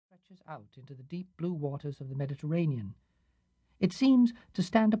stretches out into the deep blue waters of the Mediterranean. It seems to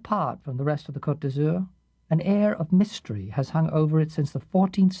stand apart from the rest of the Côte d'Azur. An air of mystery has hung over it since the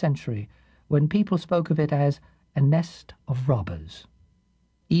 14th century, when people spoke of it as a nest of robbers.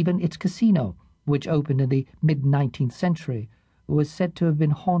 Even its casino, which opened in the mid-19th century, was said to have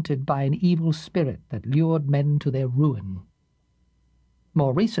been haunted by an evil spirit that lured men to their ruin.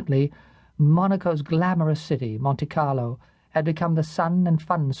 More recently, Monaco's glamorous city, Monte Carlo, had become the sun and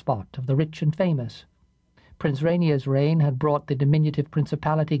fun spot of the rich and famous. Prince Rainier's reign had brought the diminutive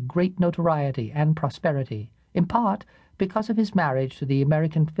principality great notoriety and prosperity, in part because of his marriage to the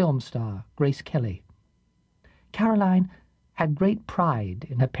American film star Grace Kelly. Caroline had great pride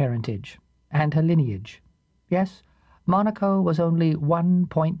in her parentage and her lineage. Yes, Monaco was only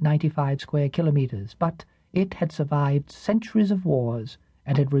 1.95 square kilometers, but it had survived centuries of wars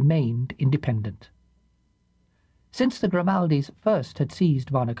and had remained independent. Since the Grimaldis first had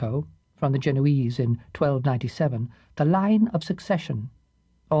seized Monaco from the Genoese in 1297, the line of succession,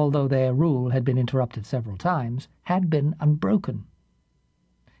 although their rule had been interrupted several times, had been unbroken.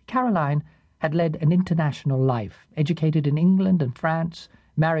 Caroline had led an international life, educated in England and France,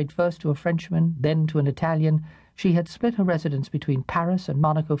 married first to a Frenchman, then to an Italian. She had split her residence between Paris and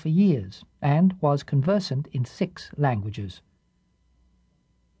Monaco for years, and was conversant in 6 languages.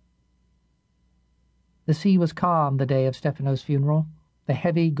 The sea was calm the day of Stefano's funeral. The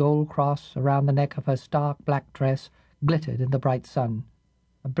heavy gold cross around the neck of her stark black dress glittered in the bright sun.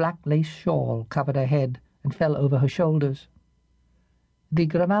 A black lace shawl covered her head and fell over her shoulders. The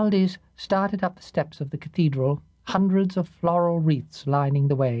Grimaldis started up the steps of the cathedral, hundreds of floral wreaths lining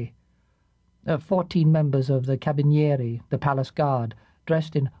the way. 14 members of the Cabinieri, the palace guard,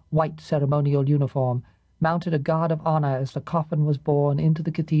 dressed in white ceremonial uniform, mounted a guard of honor as the coffin was borne into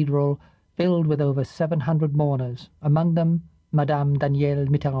the cathedral, filled with over 700 mourners, among them Madame Danielle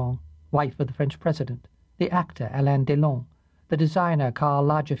Mitterrand, wife of the French president, the actor Alain Delon, the designer Karl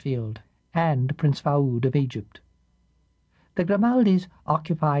Lagerfeld, and Prince Faoud of Egypt. The Grimaldis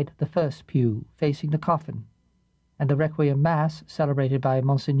occupied the first pew facing the coffin, and the Requiem Mass, celebrated by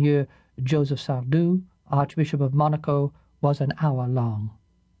Monseigneur Joseph Sardou, Archbishop of Monaco, was an hour long.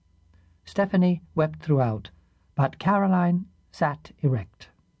 Stephanie wept throughout, but Caroline sat erect.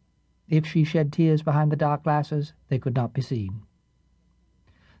 If she shed tears behind the dark glasses, they could not be seen.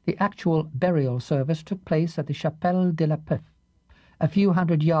 The actual burial service took place at the Chapelle de la Paix, a few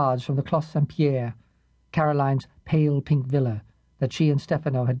hundred yards from the Clos Saint-Pierre, Caroline's pale pink villa that she and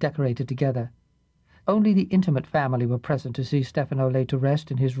Stefano had decorated together. Only the intimate family were present to see Stefano laid to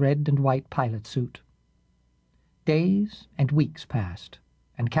rest in his red and white pilot suit. Days and weeks passed,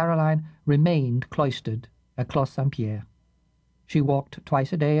 and Caroline remained cloistered at Clos Saint-Pierre. She walked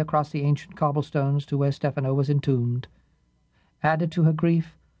twice a day across the ancient cobblestones to where Stefano was entombed. Added to her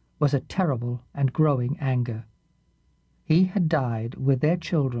grief was a terrible and growing anger. He had died with their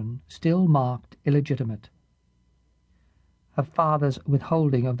children still marked illegitimate. Her father's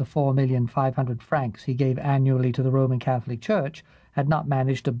withholding of the 4,500,000 francs he gave annually to the Roman Catholic Church had not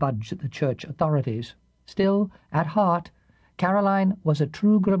managed to budge the church authorities. Still, at heart, Caroline was a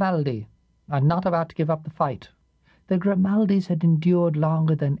true Grimaldi, and not about to give up the fight. The Grimaldis had endured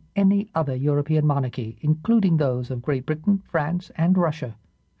longer than any other European monarchy, including those of Great Britain, France, and Russia.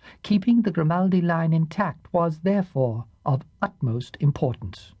 Keeping the Grimaldi line intact was, therefore, of utmost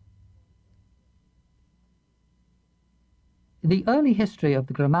importance. The early history of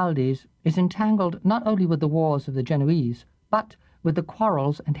the Grimaldis is entangled not only with the wars of the Genoese, but with the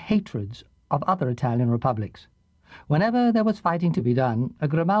quarrels and hatreds of other Italian republics. Whenever there was fighting to be done, a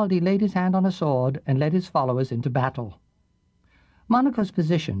Grimaldi laid his hand on a sword and led his followers into battle. Monaco's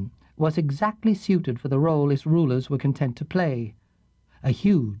position was exactly suited for the role its rulers were content to play. A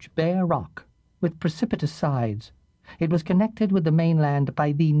huge, bare rock, with precipitous sides, it was connected with the mainland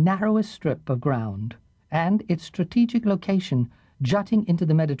by the narrowest strip of ground, and its strategic location, jutting into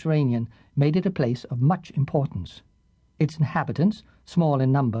the Mediterranean, made it a place of much importance. Its inhabitants, small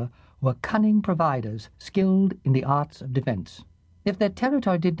in number, were cunning providers, skilled in the arts of defense. If their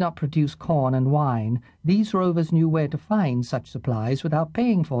territory did not produce corn and wine, these rovers knew where to find such supplies without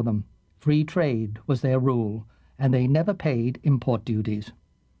paying for them. Free trade was their rule, and they never paid import duties.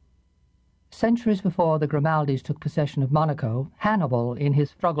 Centuries before the Grimaldis took possession of Monaco, Hannibal, in his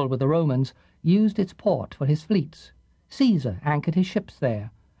struggle with the Romans, used its port for his fleets. Caesar anchored his ships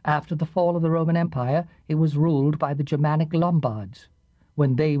there. After the fall of the Roman Empire, it was ruled by the Germanic Lombards.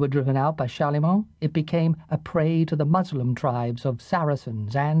 When they were driven out by Charlemagne, it became a prey to the Muslim tribes of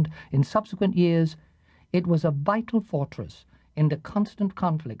Saracens, and, in subsequent years, it was a vital fortress in the constant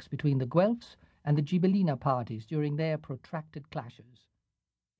conflicts between the Guelphs and the Ghibellina parties during their protracted clashes.